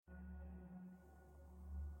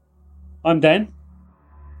I'm Dan,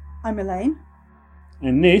 I'm Elaine.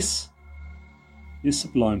 and this is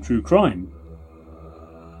Sublime True Crime.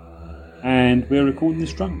 And we're recording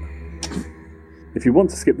this drunk. If you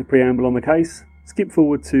want to skip the preamble on the case, skip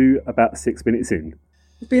forward to about 6 minutes in.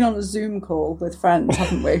 We've been on a Zoom call with friends,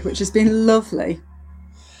 haven't we? Which has been lovely.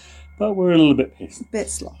 But we're a little bit pissed. A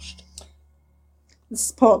bit sloshed. This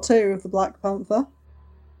is part 2 of the Black Panther.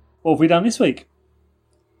 What have we done this week?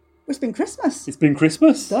 It's been Christmas. It's been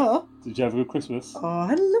Christmas. Duh. Did you have a good Christmas? Oh, I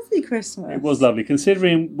had a lovely Christmas. It was lovely.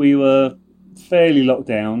 Considering we were fairly locked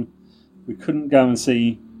down, we couldn't go and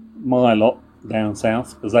see my lot down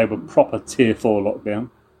south because they were proper tier 4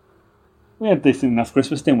 lockdown. We had a decent enough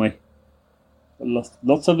Christmas, didn't we?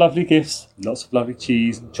 Lots of lovely gifts, lots of lovely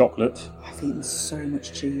cheese and chocolate. I've eaten so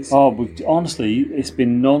much cheese. Oh, honestly, it's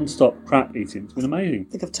been non-stop crap eating. It's been amazing.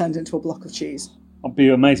 I think I've turned into a block of cheese. I'd be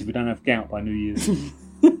amazed if we don't have gout by New Year's.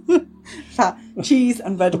 Cheese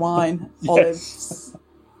and red wine, Yes. olives.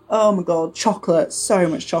 Oh my god, chocolate, so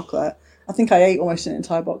much chocolate. I think I ate almost an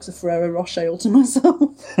entire box of Ferrero Rocher all to myself.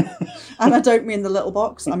 And I don't mean the little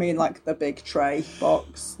box, I mean like the big tray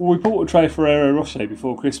box. Well, we bought a tray of Ferrero Rocher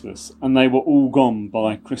before Christmas, and they were all gone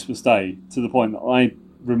by Christmas Day, to the point that I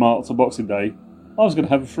remarked on Boxing Day, I was going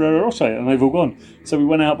to have a Ferrero Rocher, and they've all gone. So we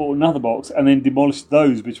went out, bought another box, and then demolished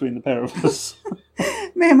those between the pair of us.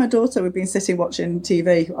 Me and my daughter, we've been sitting watching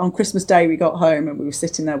TV. On Christmas Day, we got home and we were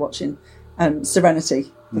sitting there watching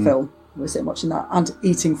Serenity, the film. We were sitting watching that and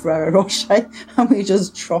eating Ferrero Rocher, and we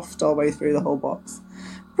just troughed our way through the whole box.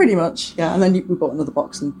 Pretty much, yeah. And then we bought another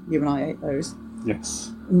box, and you and I ate those.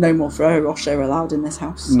 Yes. No more Ferrero Rocher allowed in this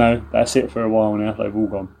house. No, that's it for a while now. They've all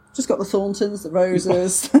gone. Just got the Thorntons, the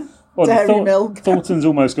Roses, Well, Dairy Milk. Thornton's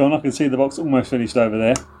almost gone. I can see the box almost finished over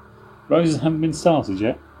there. Roses haven't been started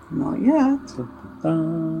yet. Not yet.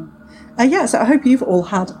 So I hope you've all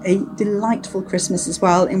had a delightful Christmas as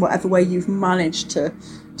well, in whatever way you've managed to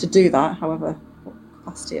do that, however what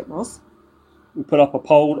capacity it was. We put up a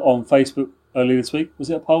poll on Facebook earlier this week. Was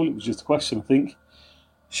it a poll? It was just a question, I think.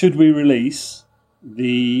 Should we release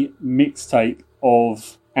the mixtape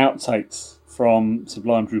of outtakes from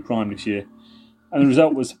Sublime True Crime this year? And the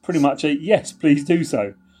result was pretty much a yes, please do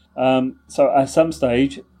so. So at some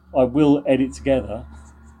stage, I will edit together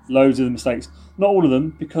loads of the mistakes. Not all of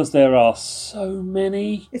them, because there are so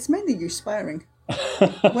many. It's mainly you swearing.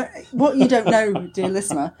 What you don't know, dear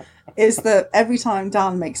listener, is that every time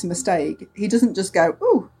Dan makes a mistake, he doesn't just go,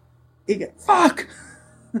 ooh, he goes, fuck.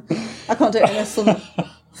 I can't do it in a sudden,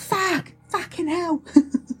 fucking hell.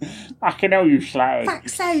 Fucking hell, you slag.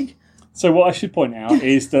 Fuck's sake. So what I should point out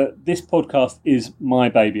is that this podcast is my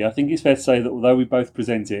baby. I think it's fair to say that although we both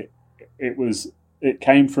present it, it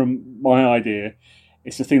came from my idea.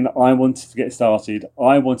 It's the thing that I wanted to get started.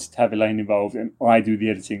 I wanted to have Elaine involved, and I do the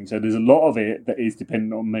editing. So there's a lot of it that is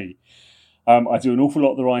dependent on me. I do an awful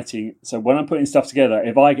lot of the writing. So when I'm putting stuff together,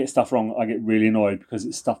 if I get stuff wrong, I get really annoyed because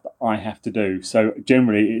it's stuff that I have to do. So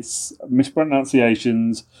generally it's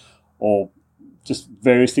mispronunciations or just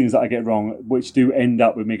various things that I get wrong, which do end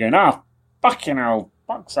up with me going, fucking hell,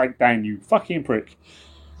 fuck's sake, Dan, you fucking prick.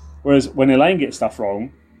 Whereas when Elaine gets stuff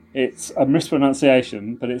wrong, it's a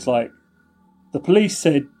mispronunciation, but it's like, the police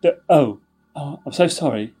said that, I'm so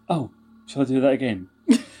sorry. Oh, shall I do that again?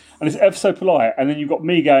 And it's ever so polite. And then you've got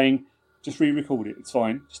me going, just re-record it. It's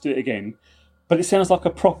fine. Just do it again. But it sounds like a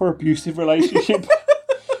proper abusive relationship.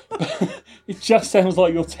 It just sounds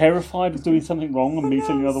like you're terrified of doing something wrong and me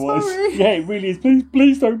telling you otherwise. Sorry. Yeah, it really is.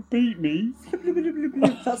 Please don't beat me.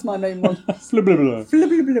 That's my main one. Blah, blah, blah.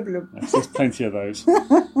 Yes, there's plenty of those.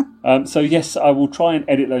 So yes, I will try and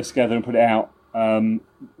edit those together and put it out.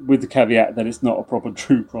 With the caveat that it's not a proper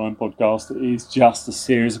true crime podcast. It is just a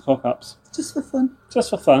series of cock-ups. Just for fun.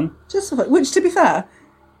 Just for fun. Which, to be fair,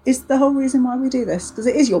 is the whole reason why we do this. Because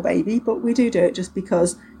it is your baby, but we do it just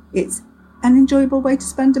because it's an enjoyable way to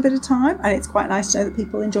spend a bit of time. And it's quite nice to know that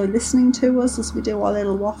people enjoy listening to us as we do our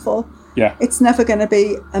little waffle. Yeah. It's never going to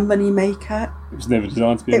be a money maker. It was never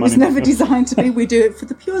designed to be a money maker. It was never maker. designed to be. We do it for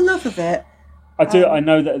the pure love of it. I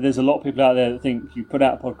know that there's a lot of people out there that think you put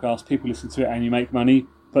out a podcast, people listen to it and you make money.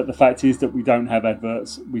 But the fact is that we don't have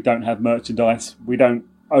adverts, we don't have merchandise, we don't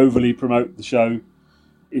overly promote the show.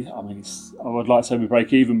 I would like to say we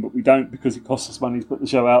break even, but we don't because it costs us money to put the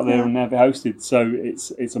show out there and have it hosted. So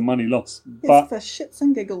it's a money loss. But for shits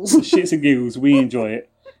and giggles. For shits and giggles, we enjoy it.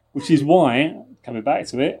 Which is why, coming back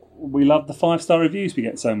to it, we love the 5-star reviews we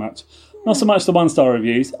get so much. Not so much the 1-star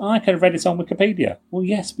reviews. I could have read it on Wikipedia. Well,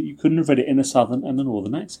 yes, but you couldn't have read it in a southern and a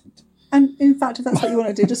northern accent. And in fact, if that's what you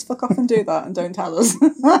want to do, just fuck off and do that and don't tell us.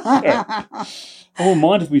 Yeah. I wouldn't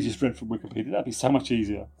mind if we just read from Wikipedia. That'd be so much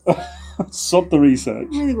easier. Sod the research.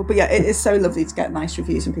 Really would. But yeah, it is so lovely to get nice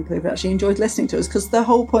reviews from people who've actually enjoyed listening to us, because the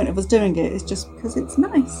whole point of us doing it is just because it's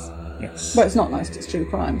nice. Yes. Well, it's not nice because it's true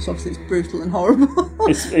crime, so obviously it's brutal and horrible.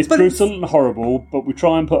 It's brutal and horrible, but we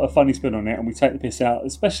try and put a funny spin on it, and we take the piss out,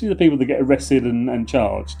 especially the people that get arrested and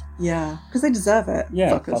charged. Yeah, because they deserve it.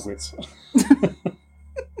 Yeah, fuckers. fuckwits.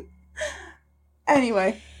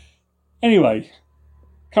 Anyway,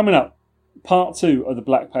 coming up, part 2 of the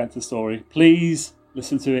Black Panther story. Please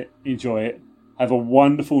listen to it, enjoy it, have a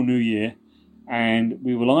wonderful new year, and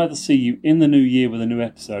we will either see you in the new year with a new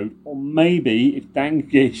episode, or maybe, if Dan can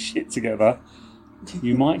get his shit together,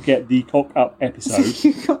 you might get the cock up episode.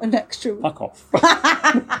 You got an extra. Fuck off.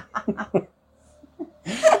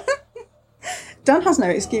 Dan has no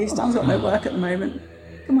excuse. Dan's got no work at the moment.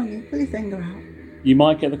 Come on, you pull your finger out. You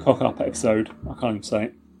might get the cock up episode. I can't even say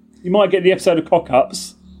it. You might get the episode of cock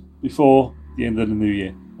ups before the end of the new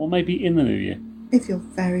year, or maybe in the new year. If you're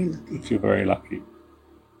very lucky. If you're very lucky.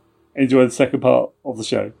 Enjoy the second part of the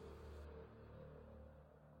show.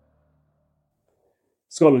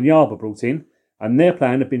 Scotland Yard were brought in, and their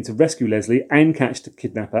plan had been to rescue Leslie and catch the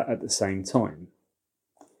kidnapper at the same time.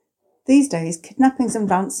 These days, kidnappings and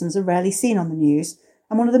ransoms are rarely seen on the news,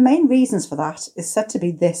 and one of the main reasons for that is said to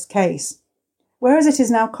be this case. Whereas it is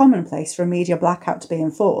now commonplace for a media blackout to be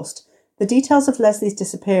enforced, the details of Leslie's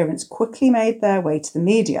disappearance quickly made their way to the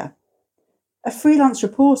media. A freelance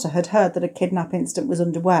reporter had heard that a kidnap incident was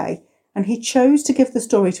underway, and he chose to give the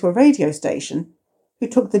story to a radio station, who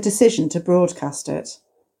took the decision to broadcast it.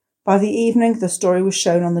 By the evening, the story was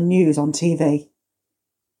shown on the news on TV.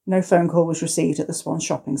 No phone call was received at the Swan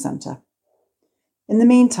shopping centre. In the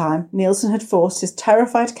meantime, Nielsen had forced his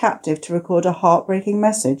terrified captive to record a heartbreaking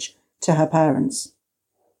message to her parents.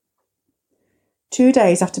 2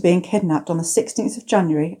 days after being kidnapped on the 16th of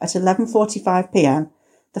January at 11:45 p.m,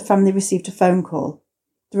 the family received a phone call.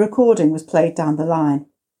 The recording was played down the line.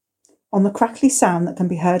 On the crackly sound that can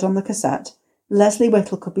be heard on the cassette, Leslie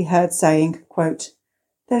Whittle could be heard saying, quote,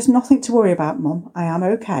 "There's nothing to worry about, Mum. I am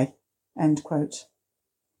okay." End quote.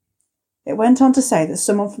 It went on to say that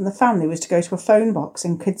someone from the family was to go to a phone box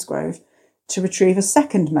in Kidsgrove to retrieve a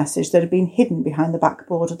second message that had been hidden behind the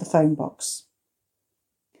backboard of the phone box.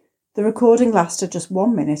 The recording lasted just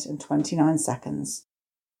 1 minute and 29 seconds.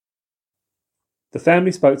 The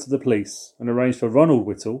family spoke to the police and arranged for Ronald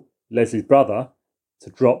Whittle, Leslie's brother, to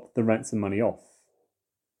drop the ransom money off.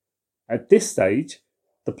 At this stage,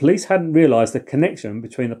 the police hadn't realised the connection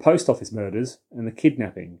between the post office murders and the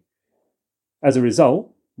kidnapping. As a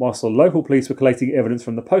result, whilst the local police were collating evidence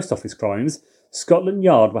from the post office crimes, Scotland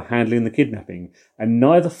Yard were handling the kidnapping, and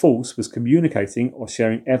neither force was communicating or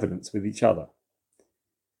sharing evidence with each other.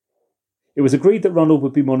 It was agreed that Ronald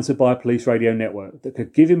would be monitored by a police radio network that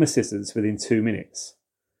could give him assistance within 2 minutes.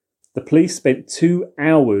 The police spent 2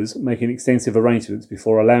 hours making extensive arrangements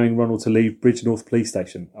before allowing Ronald to leave Bridgnorth Police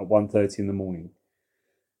Station at 1:30 in the morning.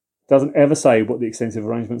 Doesn't ever say what the extensive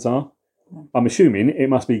arrangements are. I'm assuming it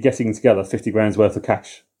must be getting together 50 grand's worth of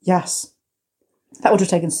cash. Yes. That would have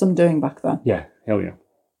taken some doing back then. Yeah, hell yeah.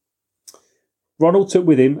 Ronald took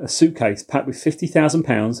with him a suitcase packed with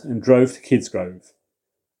 £50,000 and drove to Kidsgrove.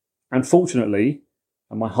 Unfortunately,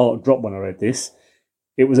 and my heart dropped when I read this,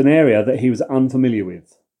 it was an area that he was unfamiliar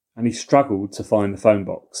with, and he struggled to find the phone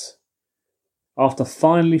box. After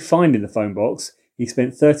finally finding the phone box, he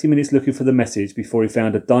spent 30 minutes looking for the message before he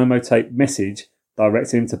found a dymo-tape message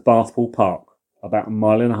directing him to Bathpool Park, about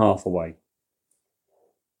 1.5 miles away.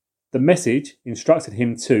 The message instructed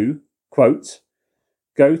him to, quote,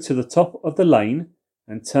 "Go to the top of the lane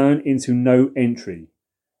and turn into no entry.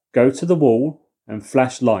 Go to the wall and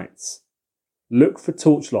flash lights. Look for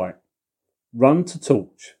torchlight. Run to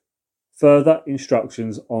torch. Further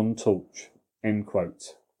instructions on torch." End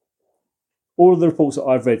quote. All of the reports that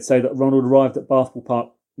I've read say that Ronald arrived at Bathpool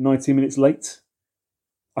Park 90 minutes late.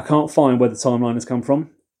 I can't find where the timeline has come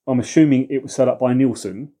from. I'm assuming it was set up by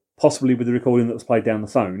Nielsen, possibly with the recording that was played down the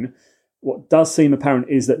phone. What does seem apparent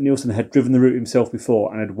is that Nielsen had driven the route himself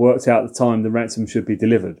before and had worked out the time the ransom should be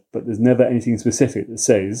delivered, but there's never anything specific that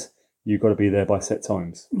says you've got to be there by set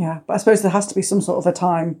times. Yeah, but I suppose there has to be some sort of a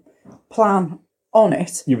time plan on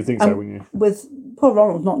it. You would think so, wouldn't you? With poor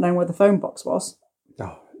Ronald not knowing where the phone box was.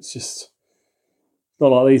 Oh, it's just not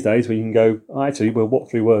like these days where you can go, oh, actually, we'll walk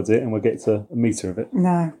through words it and we'll get to a metre of it.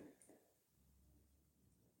 No.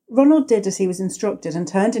 Ronald did as he was instructed and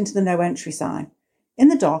turned into the no entry sign. In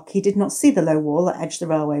the dock, he did not see the low wall that edged the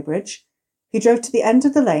railway bridge. He drove to the end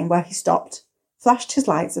of the lane where he stopped, flashed his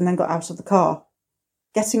lights and then got out of the car.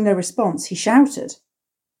 Getting no response, he shouted.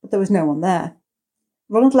 but there was no one there.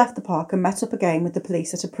 Ronald left the park and met up again with the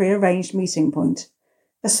police at a pre-arranged meeting point.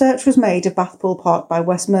 A search was made of Bathpool Park by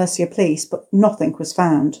West Mercia Police, but nothing was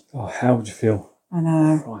found. Oh, how would you feel? I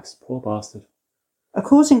know. Christ, poor bastard. A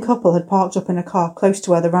courting couple had parked up in a car close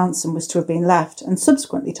to where the ransom was to have been left and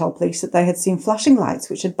subsequently told police that they had seen flashing lights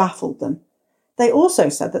which had baffled them. They also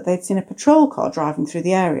said that they had seen a patrol car driving through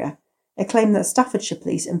the area, a claim that Staffordshire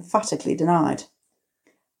Police emphatically denied.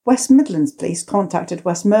 West Midlands Police contacted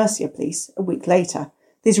West Mercia Police a week later.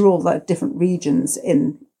 These are all like different regions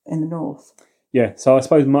in the north. Yeah, so I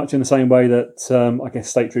suppose much in the same way that I guess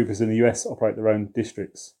state troopers in the US operate their own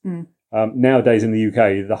districts. Nowadays in the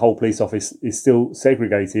UK, the whole police office is still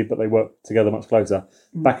segregated, but they work together much closer.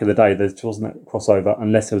 Back in the day, there just wasn't that crossover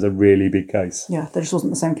unless there was a really big case. Yeah, there just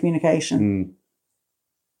wasn't the same communication.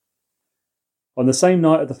 On the same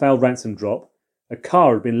night of the failed ransom drop, a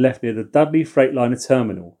car had been left near the Dudley Freightliner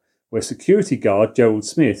terminal, where security guard Gerald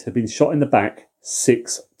Smith had been shot in the back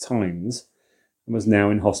 6 times and was now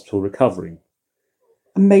in hospital recovering.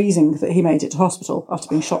 Amazing that he made it to hospital after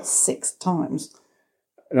being shot 6 times.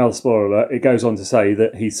 Another spoiler alert, it goes on to say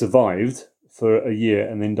that he survived for a year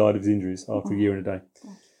and then died of his injuries after a year and a day.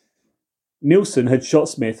 Nielsen had shot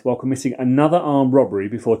Smith while committing another armed robbery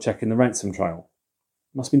before checking the ransom trail.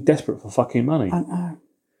 Must have been desperate for fucking money. I know.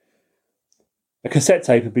 A cassette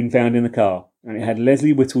tape had been found in the car, and it had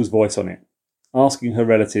Leslie Whittle's voice on it, asking her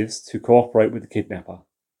relatives to cooperate with the kidnapper.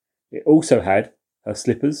 It also had her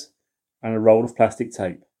slippers and a roll of plastic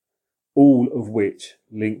tape, all of which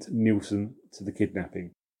linked Nielsen to the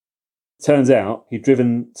kidnapping. Turns out he'd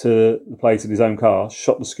driven to the place in his own car,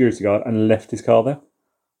 shot the security guard and left his car there.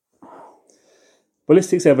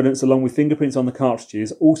 Ballistics evidence along with fingerprints on the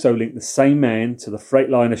cartridges also linked the same man to the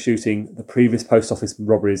Freightliner shooting, the previous post office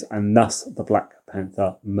robberies and thus the Black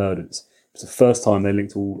Panther murders. It was the first time they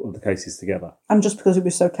linked all of the cases together. And just because he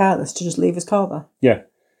was so careless to just leave his car there. Yeah.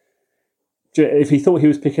 If he thought he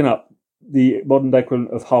was picking up the modern day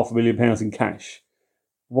equivalent of £500,000 in cash,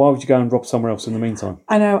 why would you go and rob somewhere else in the meantime?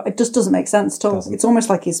 I know, it just doesn't make sense at all. Doesn't. It's almost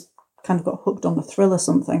like he's kind of got hooked on the thrill or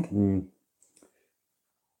something.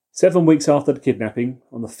 7 weeks after the kidnapping,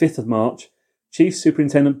 on the 5th of March, Chief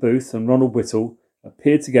Superintendent Booth and Ronald Whittle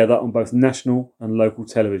appeared together on both national and local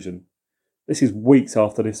television. This is weeks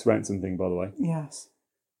after this ransom thing, by the way. Yes.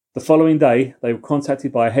 The following day, they were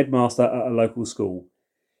contacted by a headmaster at a local school.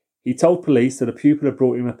 He told police that a pupil had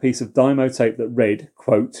brought him a piece of Dymo tape that read,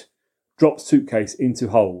 quote, "Dropped suitcase into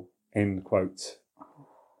hole," end quote.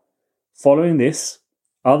 Following this,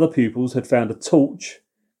 other pupils had found a torch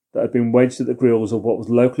that had been wedged at the grills of what was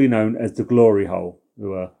locally known as the glory hole.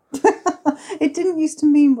 It didn't used to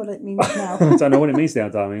mean what it means now. I don't know what it means now,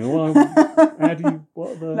 darling. Well, how do you...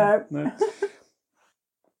 What the... No.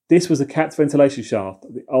 This was a capped ventilation shaft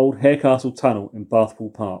at the old Harecastle Tunnel in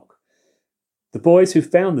Bathpool Park. The boys who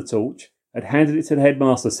found the torch had handed it to the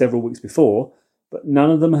headmaster several weeks before, but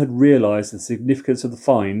none of them had realised the significance of the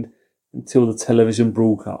find until the television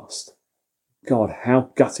broadcast. God,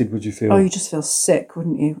 how gutted would you feel? Oh, you just feel sick,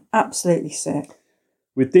 wouldn't you? Absolutely sick.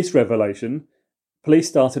 With this revelation, police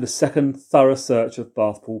started a second thorough search of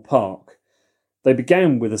Bathpool Park. They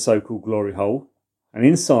began with a so-called glory hole, and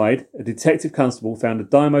inside, a detective constable found a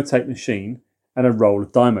Dymo tape machine and a roll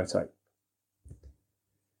of Dymo tape.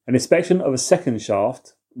 An inspection of a second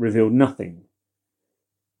shaft revealed nothing.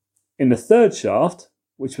 In the third shaft,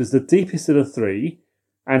 which was the deepest of the three,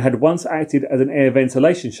 and had once acted as an air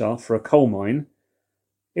ventilation shaft for a coal mine,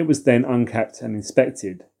 it was then uncapped and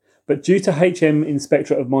inspected. But due to HM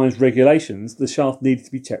Inspectorate of Mines regulations, the shaft needed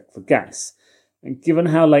to be checked for gas. And given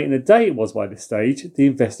how late in the day it was by this stage, the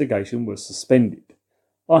investigation was suspended.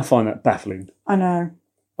 I find that baffling. I know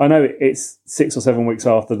it's 6 or 7 weeks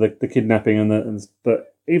after the kidnapping,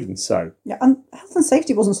 but even so. Yeah, and health and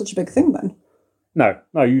safety wasn't such a big thing then. No,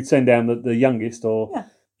 you'd send down the youngest or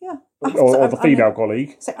the female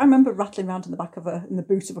colleague. So I remember rattling around in the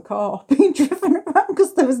boot of a car, being driven around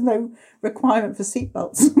because there was no requirement for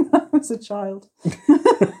seatbelts when I was a child.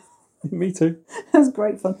 Me too. That was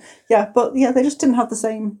great fun. Yeah, but they just didn't have the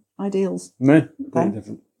same ideals. No, very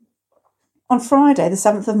different. On Friday, the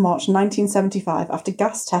 7th of March 1975, after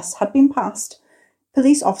gas tests had been passed,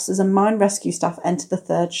 police officers and mine rescue staff entered the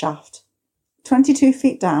third shaft. 22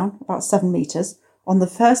 feet down, about 7 metres, on the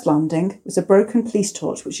first landing was a broken police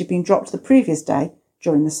torch which had been dropped the previous day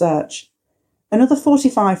during the search. Another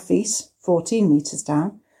 45 feet, 14 metres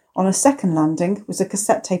down, on a second landing was a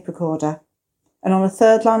cassette tape recorder. And on a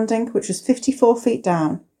third landing, which was 54 feet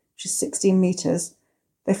down, which is 16 metres,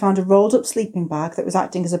 they found a rolled up sleeping bag that was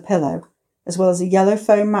acting as a pillow, as well as a yellow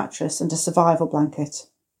foam mattress and a survival blanket.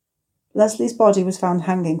 Leslie's body was found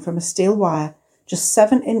hanging from a steel wire just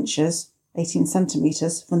 7 inches, 18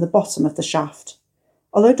 centimetres, from the bottom of the shaft.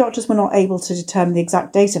 Although doctors were not able to determine the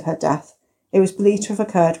exact date of her death, it was believed to have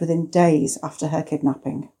occurred within days after her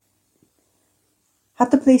kidnapping.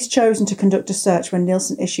 Had the police chosen to conduct a search when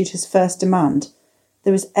Nielsen issued his first demand,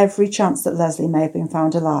 there was every chance that Leslie may have been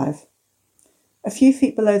found alive. A few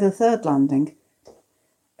feet below the third landing,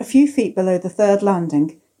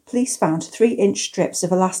 police found 3-inch strips of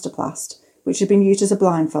elastoplast, which had been used as a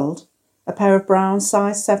blindfold, a pair of brown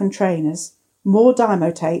size 7 trainers, more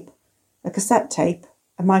Dymo tape, a cassette tape,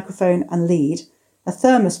 a microphone and lead, a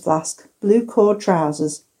thermos flask, blue cord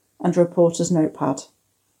trousers, and a reporter's notepad.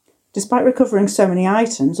 Despite recovering so many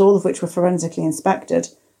items, all of which were forensically inspected,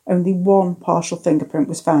 only one partial fingerprint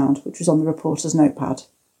was found, which was on the reporter's notepad.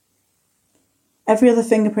 Every other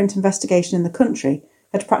fingerprint investigation in the country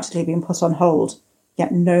had practically been put on hold,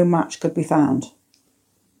 yet no match could be found.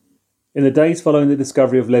 In the days following the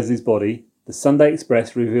discovery of Leslie's body, the Sunday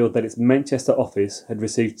Express revealed that its Manchester office had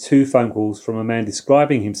received 2 phone calls from a man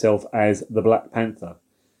describing himself as the Black Panther.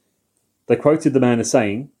 They quoted the man as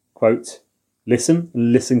saying, quote, "Listen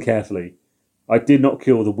and listen carefully. I did not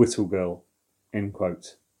kill the Whittle girl." End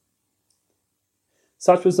quote.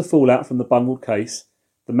 Such was the fallout from the bungled case.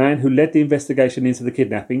 The man who led the investigation into the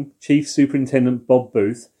kidnapping, Chief Superintendent Bob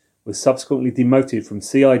Booth, was subsequently demoted from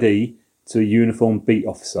CID to a uniformed beat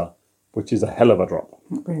officer, which is a hell of a drop.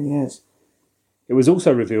 It really is. It was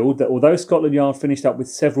also revealed that although Scotland Yard finished up with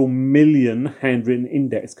several million handwritten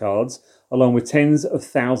index cards, along with tens of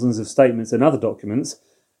thousands of statements and other documents,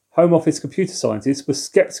 Home Office computer scientists were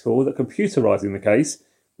sceptical that computerising the case,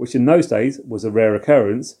 which in those days was a rare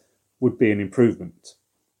occurrence, would be an improvement.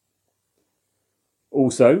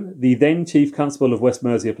 Also, the then Chief Constable of West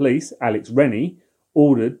Mercia Police, Alex Rennie,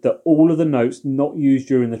 ordered that all of the notes not used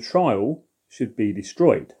during the trial should be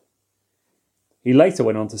destroyed. He later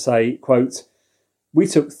went on to say, quote, "We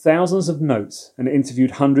took thousands of notes and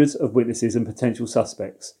interviewed hundreds of witnesses and potential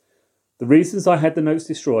suspects. The reasons I had the notes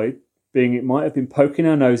destroyed being it might have been poking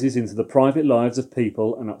our noses into the private lives of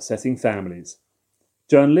people and upsetting families.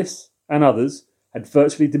 Journalists and others had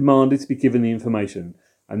virtually demanded to be given the information,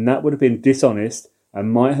 and that would have been dishonest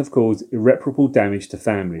and might have caused irreparable damage to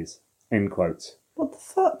families." End quote. What the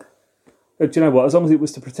fuck? Do you know what? As long as it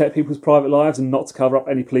was to protect people's private lives and not to cover up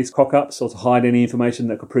any police cock-ups or to hide any information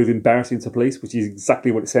that could prove embarrassing to police, which is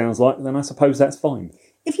exactly what it sounds like, then I suppose that's fine.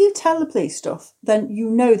 If you tell the police stuff, then you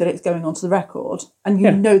know that it's going onto the record and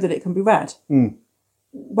you know that it can be read. Mm.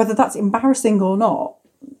 Whether that's embarrassing or not,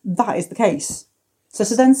 that is the case. So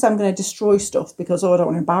to then say I'm going to destroy stuff because, I don't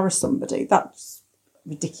want to embarrass somebody, that's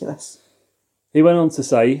ridiculous. He went on to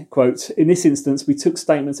say, quote, "In this instance, we took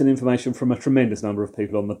statements and information from a tremendous number of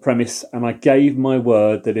people on the premise, and I gave my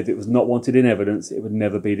word that if it was not wanted in evidence, it would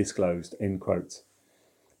never be disclosed." End quote.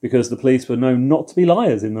 Because the police were known not to be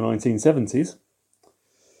liars in the 1970s.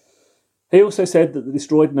 He also said that the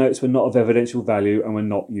destroyed notes were not of evidential value and were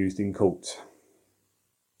not used in court.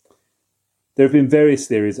 There have been various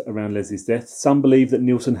theories around Leslie's death. Some believe that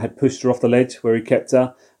Nielsen had pushed her off the ledge where he kept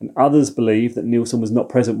her, and others believe that Nielsen was not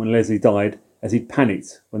present when Leslie died, as he'd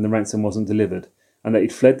panicked when the ransom wasn't delivered, and that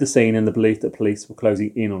he'd fled the scene in the belief that police were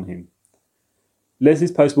closing in on him.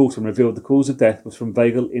 Leslie's post-mortem revealed the cause of death was from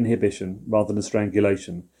vagal inhibition rather than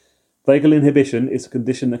strangulation. Vagal inhibition is a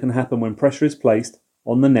condition that can happen when pressure is placed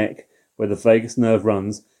on the neck where the vagus nerve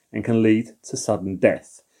runs and can lead to sudden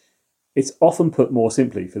death. It's often put more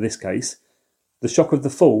simply for this case. The shock of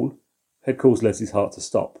the fall had caused Leslie's heart to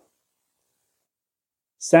stop.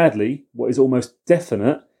 Sadly, what is almost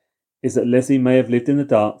definite is that Leslie may have lived in the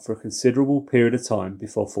dark for a considerable period of time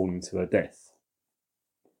before falling to her death.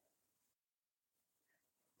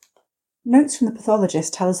 Notes from the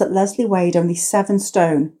pathologist tell us that Leslie weighed only 7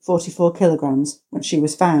 stone, 44 kilograms, when she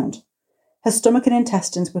was found. Her stomach and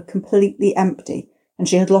intestines were completely empty, and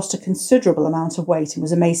she had lost a considerable amount of weight and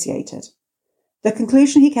was emaciated. The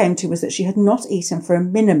conclusion he came to was that she had not eaten for a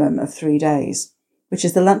minimum of 3 days, which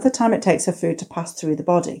is the length of time it takes her food to pass through the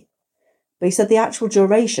body. But he said the actual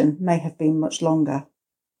duration may have been much longer.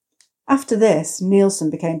 After this, Nielsen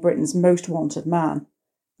became Britain's most wanted man.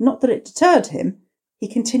 Not that it deterred him, he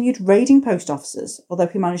continued raiding post offices, although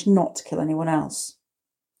he managed not to kill anyone else.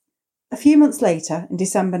 A few months later, in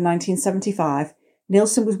December 1975,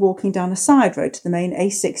 Nielsen was walking down a side road to the main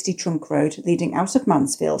A60 trunk road leading out of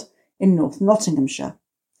Mansfield in North Nottinghamshire.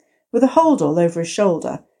 With a holdall over his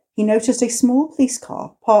shoulder, he noticed a small police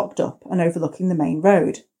car parked up and overlooking the main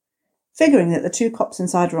road. Figuring that the 2 cops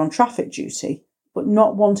inside were on traffic duty, but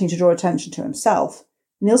not wanting to draw attention to himself,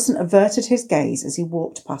 Nielsen averted his gaze as he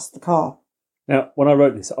walked past the car. Now, when I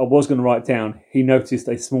wrote this, I was going to write down, he noticed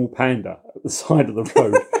a small panda at the side of the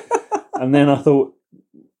road. And then I thought,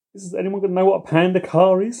 is anyone going to know what a panda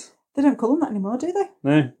car is? They don't call them that anymore, do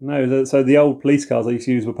they? No. So the old police cars I used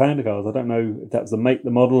to use were panda cars. I don't know if that was the make,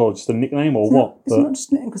 the model, or just a nickname, or what. It's not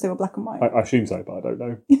just because they were black and white. I assume so, but I don't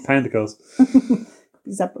know. Panda cars. Could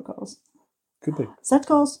be zebra cars. Could be. Z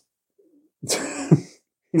cars.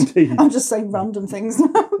 Indeed. I'm just saying random things.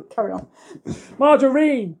 Carry on.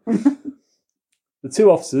 Margarine! The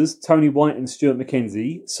two officers, Tony White and Stuart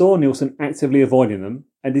Mackenzie, saw Nielsen actively avoiding them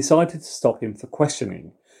and decided to stop him for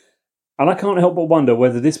questioning. And I can't help but wonder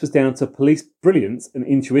whether this was down to police brilliance and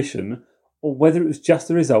intuition, or whether it was just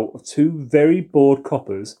the result of two very bored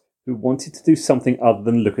coppers who wanted to do something other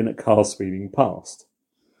than looking at cars speeding past.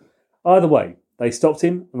 Either way, they stopped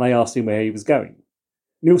him and they asked him where he was going.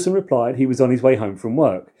 Nielsen replied he was on his way home from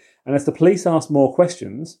work, and as the police asked more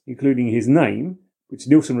questions, including his name, which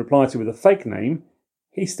Nielsen replied to with a fake name,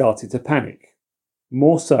 he started to panic.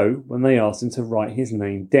 More so when they asked him to write his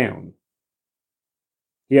name down.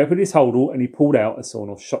 He opened his holdall and he pulled out a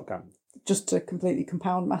sawn-off shotgun. Just to completely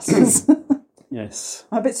compound matters. Yes.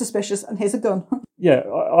 I'm a bit suspicious, and here's a gun. Yeah,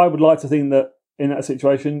 I would like to think that in that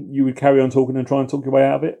situation you would carry on talking and try and talk your way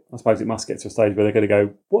out of it. I suppose it must get to a stage where they're going to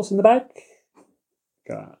go, what's in the bag?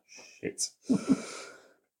 Ah, shit.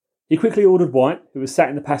 He quickly ordered White, who was sat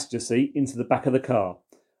in the passenger seat, into the back of the car.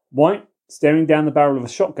 White, staring down the barrel of a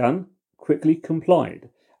shotgun, quickly complied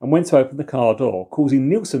and went to open the car door, causing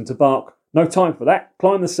Nielsen to bark, "No time for that,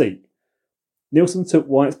 climb the seat." Nielsen took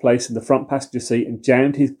White's place in the front passenger seat and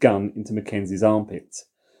jammed his gun into Mackenzie's armpit.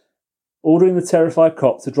 Ordering the terrified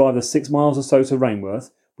cop to drive the 6 miles or so to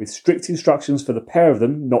Rainworth, with strict instructions for the pair of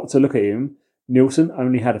them not to look at him, Nielsen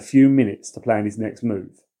only had a few minutes to plan his next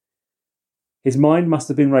move. His mind must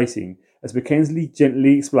have been racing, as Mackenzie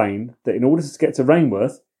gently explained that in order to get to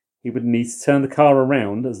Rainworth, he would need to turn the car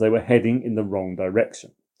around as they were heading in the wrong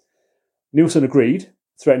direction. Nielsen agreed,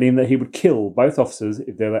 threatening that he would kill both officers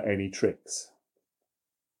if there were any tricks.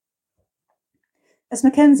 As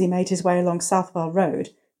Mackenzie made his way along Southwell Road,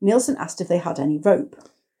 Nielsen asked if they had any rope.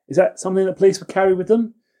 Is that something that police would carry with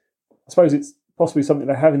them? I suppose it's possibly something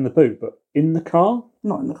they have in the boot, but in the car?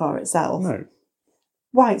 Not in the car itself. No.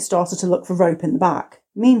 White started to look for rope in the back.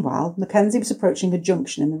 Meanwhile, Mackenzie was approaching a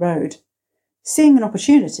junction in the road. Seeing an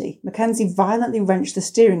opportunity, Mackenzie violently wrenched the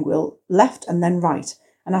steering wheel left and then right,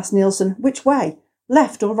 and asked Nielsen which way,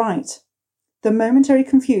 left or right. The momentary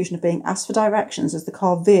confusion of being asked for directions as the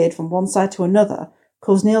car veered from one side to another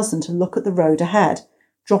caused Nielsen to look at the road ahead,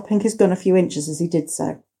 dropping his gun a few inches as he did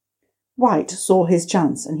so. White saw his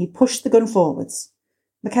chance and he pushed the gun forwards.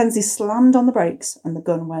 Mackenzie slammed on the brakes and the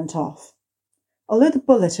gun went off. Although the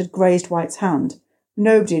bullet had grazed White's hand,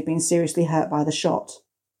 nobody had been seriously hurt by the shot.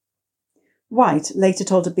 White later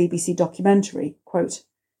told a BBC documentary, quote,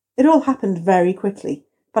 "It all happened very quickly,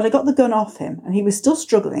 but I got the gun off him and he was still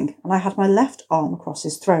struggling and I had my left arm across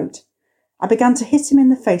his throat. I began to hit him in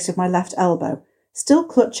the face with my left elbow, still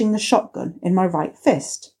clutching the shotgun in my right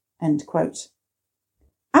fist." End quote.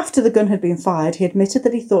 After the gun had been fired, he admitted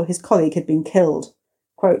that he thought his colleague had been killed.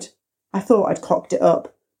 Quote, "I thought I'd cocked it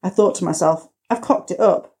up. I thought to myself, I've cocked it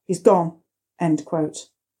up. He's gone." End quote.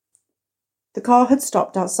 The car had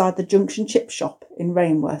stopped outside the Junction Chip Shop in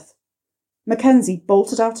Rainworth. Mackenzie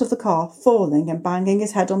bolted out of the car, falling and banging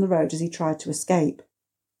his head on the road as he tried to escape.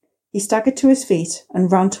 He staggered to his feet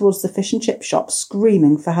and ran towards the fish and chip shop,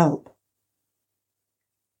 screaming for help.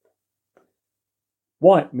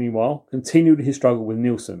 White, meanwhile, continued his struggle with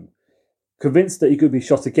Nielsen. Convinced that he could be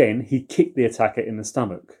shot again, he kicked the attacker in the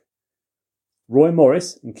stomach. Roy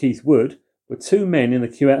Morris and Keith Wood were two men in the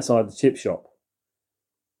queue outside the chip shop.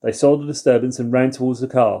 They saw the disturbance and ran towards the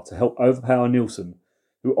car to help overpower Nielsen,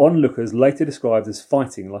 who onlookers later described as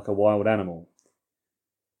fighting like a wild animal.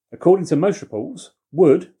 According to most reports,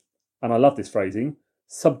 Wood, and I love this phrasing,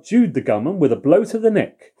 subdued the gunman with a blow to the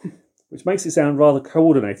neck, which makes it sound rather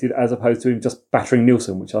coordinated as opposed to him just battering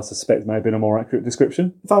Nielsen, which I suspect may have been a more accurate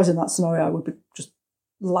description. If I was in that scenario, I would be just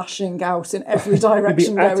lashing out in every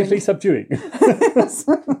direction. You'd be actively subduing.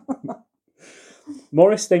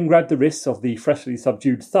 Morris then grabbed the wrists of the freshly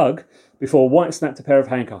subdued thug before White snapped a pair of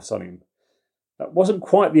handcuffs on him. That wasn't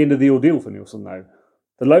quite the end of the ordeal for Nielsen, though.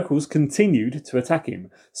 The locals continued to attack him,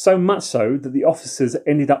 so much so that the officers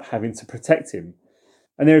ended up having to protect him.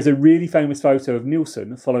 And there is a really famous photo of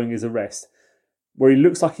Nielsen following his arrest, where he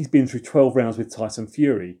looks like he's been through 12 rounds with Tyson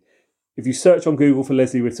Fury. If you search on Google for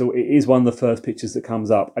Leslie Whittle, it is one of the first pictures that comes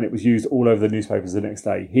up, and it was used all over the newspapers the next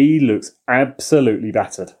day. He looks absolutely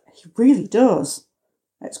battered. He really does.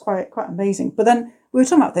 It's quite amazing. But then we were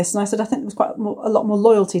talking about this, and I said I think there was a lot more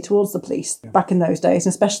loyalty towards the police back in those days,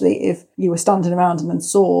 and especially if you were standing around and then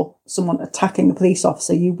saw someone attacking a police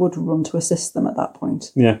officer, you would run to assist them at that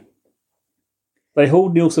point. Yeah. They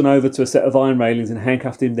hauled Nielsen over to a set of iron railings and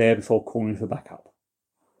handcuffed him there before calling for backup.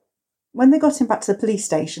 When they got him back to the police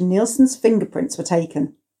station, Nielsen's fingerprints were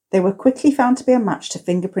taken. They were quickly found to be a match to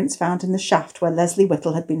fingerprints found in the shaft where Leslie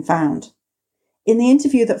Whittle had been found. In the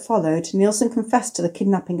interview that followed, Nielsen confessed to the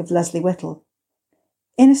kidnapping of Leslie Whittle.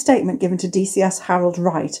 In a statement given to DCS Harold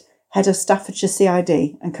Wright, head of Staffordshire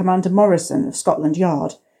CID, and Commander Morrison of Scotland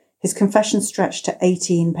Yard, his confession stretched to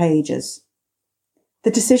 18 pages.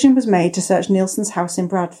 The decision was made to search Nielsen's house in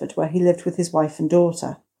Bradford, where he lived with his wife and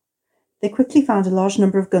daughter. They quickly found a large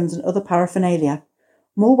number of guns and other paraphernalia.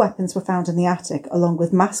 More weapons were found in the attic, along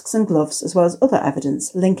with masks and gloves, as well as other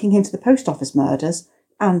evidence linking him to the post office murders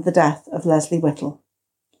and the death of Leslie Whittle.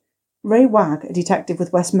 Ray Wagg, a detective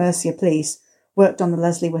with West Mercia Police, worked on the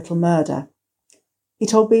Leslie Whittle murder. He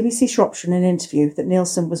told BBC Shropshire in an interview that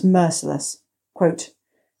Nielsen was merciless. Quote,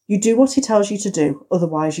 "You do what he tells you to do,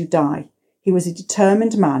 otherwise you die. He was a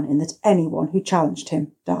determined man in that anyone who challenged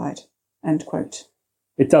him died." End quote.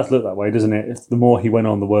 It does look that way, doesn't it? The more he went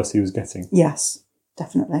on, the worse he was getting. Yes,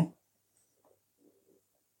 definitely.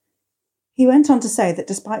 He went on to say that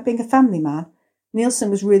despite being a family man, Nielsen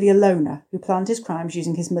was really a loner who planned his crimes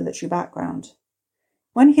using his military background.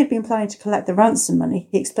 When he had been planning to collect the ransom money,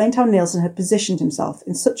 he explained how Nielsen had positioned himself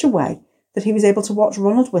in such a way that he was able to watch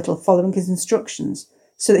Ronald Whittle following his instructions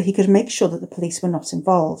so that he could make sure that the police were not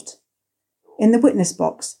involved. In the witness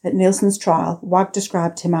box at Nielsen's trial, Wagg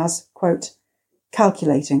described him as, quote,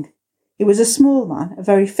 "calculating. He was a small man, a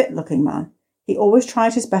very fit-looking man. He always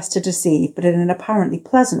tried his best to deceive, but in an apparently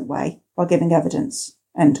pleasant way, while giving evidence."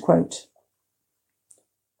 End quote.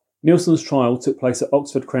 Nielsen's trial took place at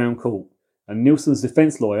Oxford Crown Court, and Nielsen's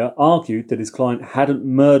defence lawyer argued that his client hadn't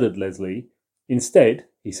murdered Leslie. Instead,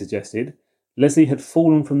 he suggested, Leslie had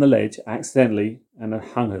fallen from the ledge accidentally and had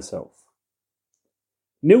hung herself.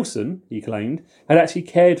 Nielsen, he claimed, had actually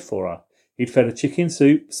cared for her. He'd fed her chicken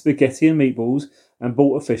soup, spaghetti and meatballs, and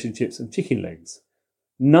bought her fish and chips and chicken legs.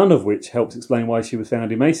 None of which helps explain why she was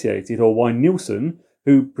found emaciated, or why Nielsen,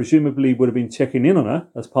 who presumably would have been checking in on her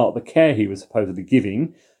as part of the care he was supposedly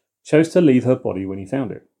giving, chose to leave her body when he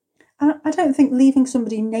found it. I don't think leaving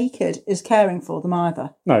somebody naked is caring for them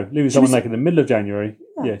either. No, leaving someone naked in the middle of January.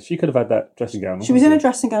 Yeah, she could have had that dressing gown on. She was in a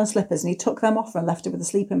dressing gown and slippers, and he took them off her and left her with a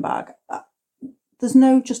sleeping bag. There's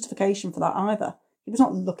no justification for that either. He was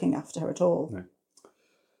not looking after her at all. No.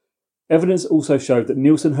 Evidence also showed that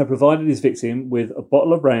Nielsen had provided his victim with a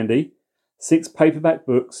bottle of brandy, 6 paperback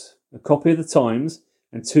books, a copy of the Times,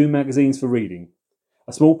 and 2 magazines for reading,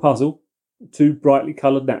 a small puzzle, 2 brightly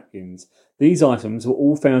coloured napkins. These items were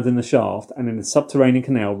all found in the shaft and in the subterranean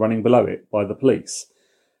canal running below it by the police.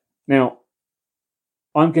 Now,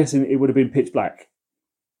 I'm guessing it would have been pitch black.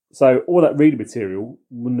 So all that reading material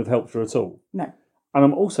wouldn't have helped her at all. No. And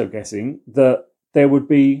I'm also guessing that there would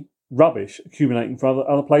be rubbish accumulating from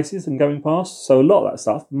other places and going past. So a lot of that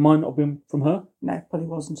stuff might not have been from her. No, probably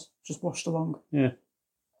wasn't. Just washed along. Yeah.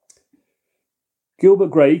 Gilbert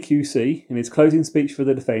Gray, QC, in his closing speech for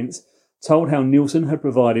the defence, told how Nielsen had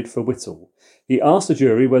provided for Whittle. He asked the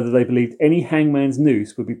jury whether they believed any hangman's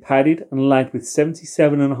noose would be padded and laid with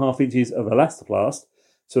 77.5 inches of elastoplast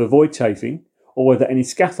to avoid chafing, or whether any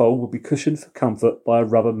scaffold would be cushioned for comfort by a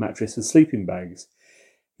rubber mattress and sleeping bags.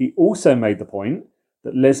 He also made the point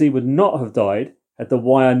that Leslie would not have died had the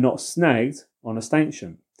wire not snagged on a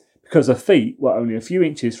stanchion, because her feet were only a few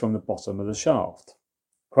inches from the bottom of the shaft.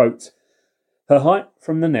 Quote, "Her height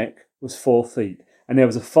from the neck was 4 feet, and there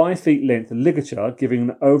was a 5 feet length ligature giving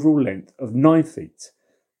an overall length of 9 feet.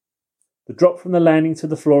 The drop from the landing to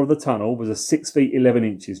the floor of the tunnel was a 6 feet 11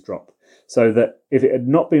 inches drop, so that if it had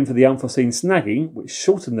not been for the unforeseen snagging, which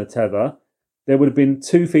shortened the tether, there would have been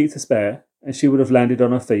 2 feet to spare, and she would have landed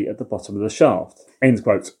on her feet at the bottom of the shaft." End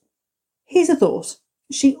quote. Here's a thought.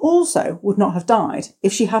 She also would not have died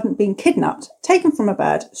if she hadn't been kidnapped, taken from her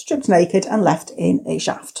bed, stripped naked, and left in a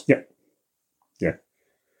shaft. Yeah. Yeah.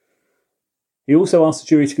 He also asked the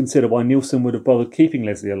jury to consider why Nielsen would have bothered keeping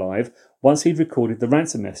Leslie alive once he'd recorded the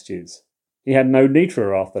ransom messages. He had no need for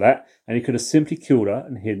her after that, and he could have simply killed her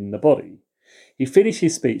and hidden the body. He finished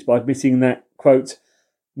his speech by admitting that, quote,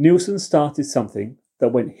 "Nielsen started something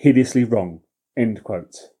that went hideously wrong," end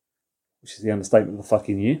quote. Which is the understatement of the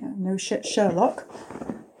fucking year. No shit, Sherlock.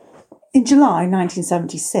 In July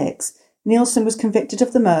 1976, Nielsen was convicted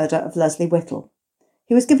of the murder of Leslie Whittle.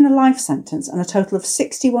 He was given a life sentence and a total of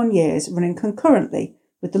 61 years running concurrently,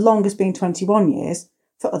 with the longest being 21 years,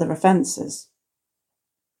 for other offences.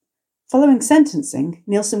 Following sentencing,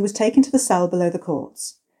 Nielsen was taken to the cell below the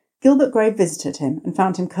courts. Gilbert Gray visited him and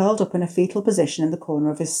found him curled up in a fetal position in the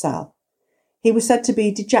corner of his cell. He was said to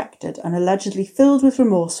be dejected and allegedly filled with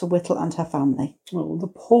remorse for Whittle and her family. Oh, the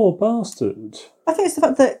poor bastard. I think it's the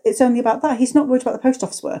fact that it's only about that. He's not worried about the post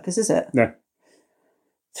office workers, is it? No.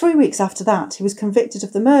 3 weeks after that, he was convicted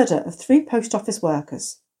of the murder of 3 post office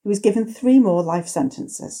workers. He was given 3 more life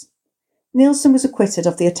sentences. Nielsen was acquitted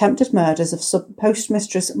of the attempted murders of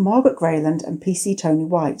sub-postmistress Margaret Grayland and PC Tony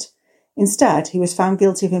White. Instead, he was found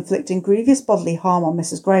guilty of inflicting grievous bodily harm on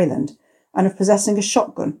Mrs. Grayland and of possessing a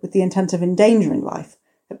shotgun with the intent of endangering life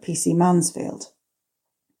at PC Mansfield.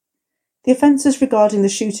 The offences regarding the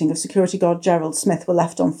shooting of security guard Gerald Smith were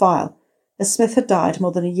left on file, as Smith had died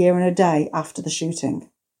more than a year and a day after the shooting.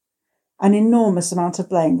 An enormous amount of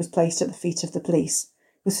blame was placed at the feet of the police,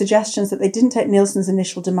 with suggestions that they didn't take Nielsen's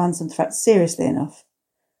initial demands and threats seriously enough.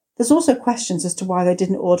 There's also questions as to why they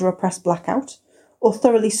didn't order a press blackout, or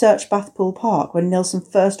thoroughly search Bathpool Park when Nielsen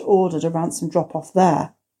first ordered a ransom drop-off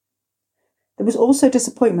there. There was also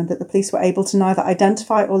disappointment that the police were able to neither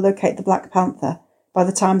identify or locate the Black Panther by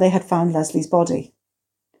the time they had found Leslie's body.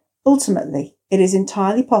 Ultimately, it is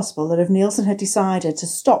entirely possible that if Nielsen had decided to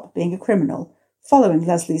stop being a criminal following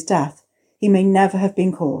Leslie's death, he may never have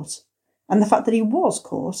been caught. And the fact that he was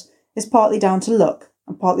caught is partly down to luck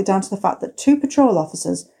and partly down to the fact that 2 patrol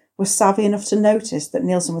officers were savvy enough to notice that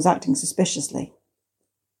Nielsen was acting suspiciously.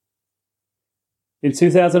 In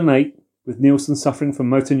 2008, with Nielsen suffering from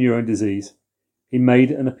motor neurone disease, he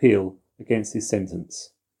made an appeal against his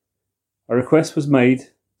sentence. A request was made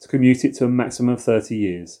to commute it to a maximum of 30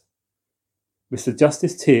 years. Mr.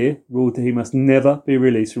 Justice Tier ruled that he must never be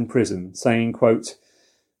released from prison, saying, quote,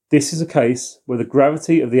 "This is a case where the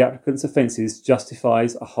gravity of the applicant's offences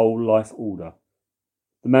justifies a whole life order.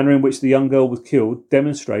 The manner in which the young girl was killed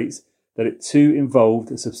demonstrates that it too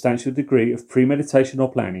involved a substantial degree of premeditation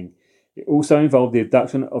or planning. It also involved the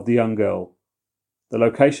abduction of the young girl. The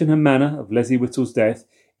location and manner of Leslie Whittle's death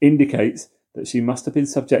indicates that she must have been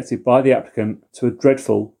subjected by the applicant to a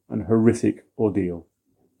dreadful and horrific ordeal."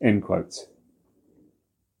 End quote.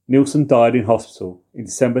 Nielsen died in hospital in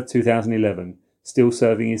December 2011, still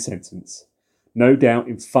serving his sentence, no doubt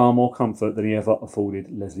in far more comfort than he ever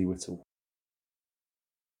afforded Leslie Whittle.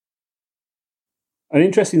 An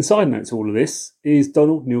interesting side note to all of this is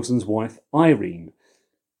Donald Nielsen's wife, Irene.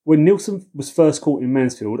 When Nielsen was first caught in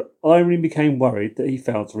Mansfield, Irene became worried that he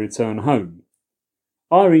failed to return home.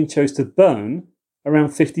 Irene chose to burn around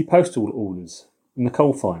 50 postal orders in the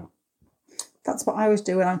coal fire. That's what I always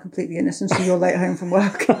do when I'm completely innocent and you're late home from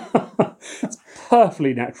work. It's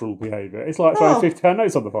perfectly natural behaviour. It's like throwing 50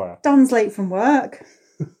 notes on the fire. Dan's late from work.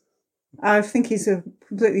 I think he's a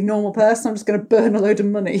completely normal person. I'm just going to burn a load of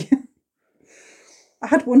money. I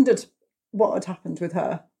had wondered what had happened with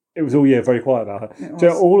her. It was all, very quiet about her.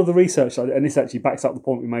 So all of the research, and this actually backs up the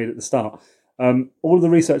point we made at the start, all of the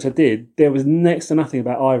research I did, there was next to nothing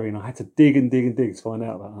about Irene. I had to dig and dig and dig to find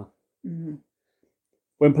out about her. Mm-hmm.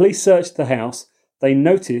 When police searched the house, they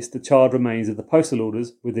noticed the charred remains of the postal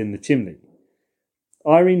orders within the chimney.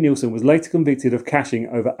 Irene Nielsen was later convicted of cashing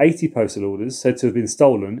over 80 postal orders said to have been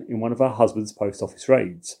stolen in one of her husband's post office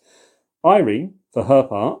raids. Irene, for her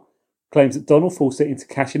part, claims that Donald forced her into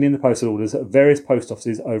cashing in the postal orders at various post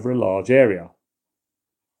offices over a large area.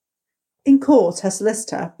 In court, her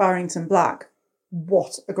solicitor, Barrington Black,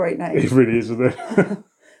 what a great name. It really is, isn't it?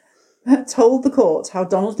 Told the court how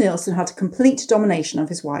Donald Nielsen had complete domination of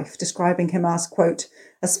his wife, describing him as, quote,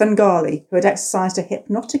 a Svengali who had exercised a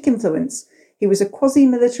hypnotic influence. He was a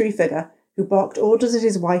quasi-military figure who barked orders at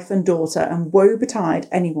his wife and daughter and woe betide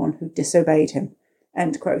anyone who disobeyed him,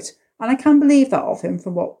 end quote. And I can believe that of him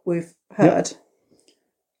from what we've heard. Yep.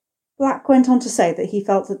 Black went on to say that he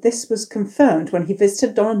felt that this was confirmed when he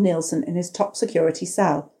visited Donald Nielsen in his top security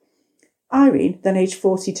cell. Irene, then aged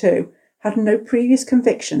 42, had no previous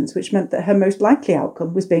convictions, which meant that her most likely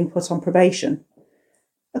outcome was being put on probation.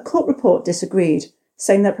 A court report disagreed,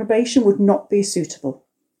 saying that probation would not be suitable.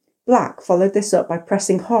 Black followed this up by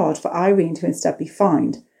pressing hard for Irene to instead be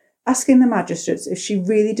fined, asking the magistrates if she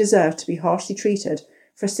really deserved to be harshly treated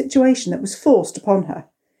for a situation that was forced upon her.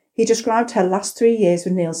 He described her last 3 years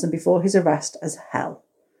with Nielsen before his arrest as hell.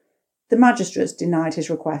 The magistrates denied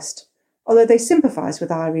his request. Although they sympathised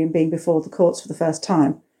with Irene being before the courts for the first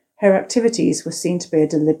time, her activities were seen to be a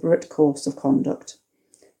deliberate course of conduct.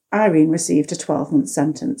 Irene received a 12-month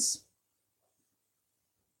sentence.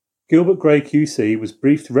 Gilbert Gray QC was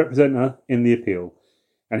briefed to represent her in the appeal,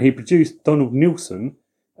 and he produced Donald Nielsen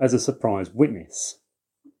as a surprise witness.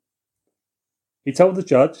 He told the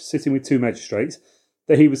judge, sitting with 2 magistrates,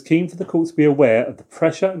 that he was keen for the court to be aware of the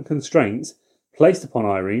pressure and constraints placed upon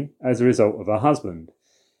Irene as a result of her husband.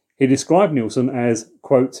 He described Nielsen as,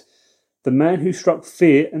 quote, the man who struck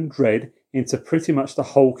fear and dread into pretty much the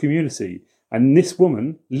whole community And this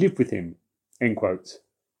woman lived with him, end quote.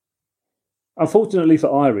 Unfortunately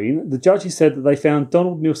for Irene, the judges said that they found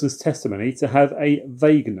Donald Nilsen's testimony to have a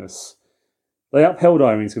vagueness. They upheld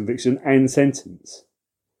Irene's conviction and sentence.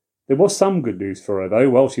 There was some good news for her, though,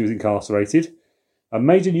 while she was incarcerated. A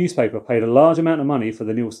major newspaper paid a large amount of money for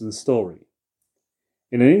the Nilsen story.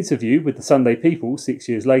 In an interview with the Sunday People 6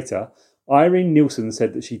 years later, Irene Nilsen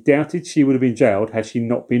said that she doubted she would have been jailed had she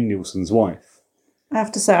not been Nilsen's wife. I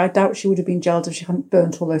have to say, I doubt she would have been jailed if she hadn't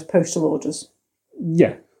burnt all those postal orders.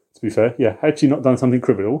 Yeah, to be fair, yeah. Had she not done something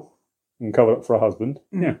criminal and covered up for her husband,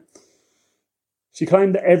 yeah. She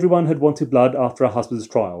claimed that everyone had wanted blood after her husband's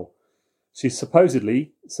trial. She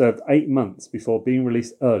supposedly served 8 months before being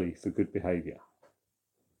released early for good behaviour.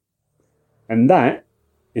 And that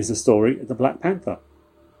is the story of the Black Panther.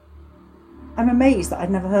 I'm amazed that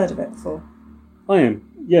I'd never heard of it before. I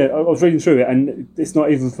am. Yeah, I was reading through it and it's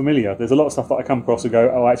not even familiar. There's a lot of stuff that I come across and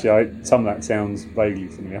go, oh, actually, some of that sounds vaguely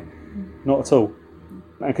familiar. Not at all.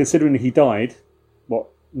 And considering he died,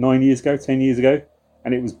 9 years ago, 10 years ago,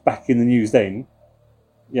 and it was back in the news then,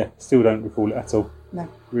 yeah, still don't recall it at all. No.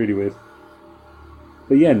 Really weird.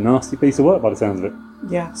 But yeah, nasty piece of work by the sounds of it.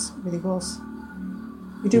 Yes, it really was.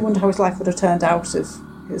 You do wonder how his life would have turned out if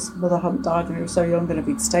his mother hadn't died when he was so young and if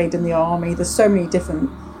he'd stayed in the army. There's so many different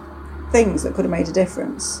things that could have made a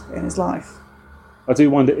difference in his life. I do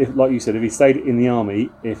wonder if, like you said, if he stayed in the army,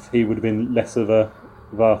 if he would have been less of a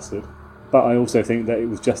bastard. But I also think that it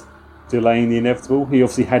was just delaying the inevitable. He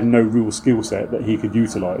obviously had no real skill set that he could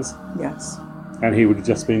utilise. Yes. And he would have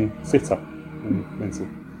just been fitter and mental.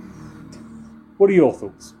 What are your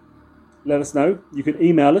thoughts? Let us know. You can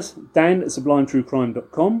email us,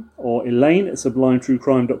 dan@sublimetruecrime.com or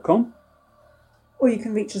elaine@sublimetruecrime.com. Or you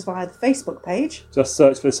can reach us via the Facebook page. Just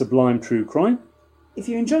search for Sublime True Crime. If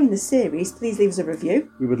you're enjoying the series, please leave us a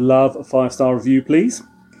review. We would love a 5-star review, please,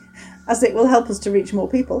 as it will help us to reach more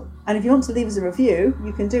people. And if you want to leave us a review,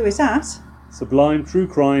 you can do it at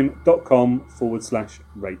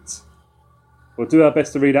sublimetruecrime.com/rate. We'll do our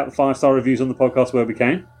best to read out the 5-star reviews on the podcast where we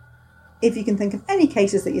can. If you can think of any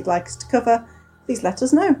cases that you'd like us to cover, please let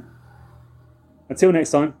us know. Until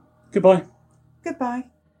next time, goodbye.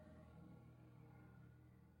 Goodbye.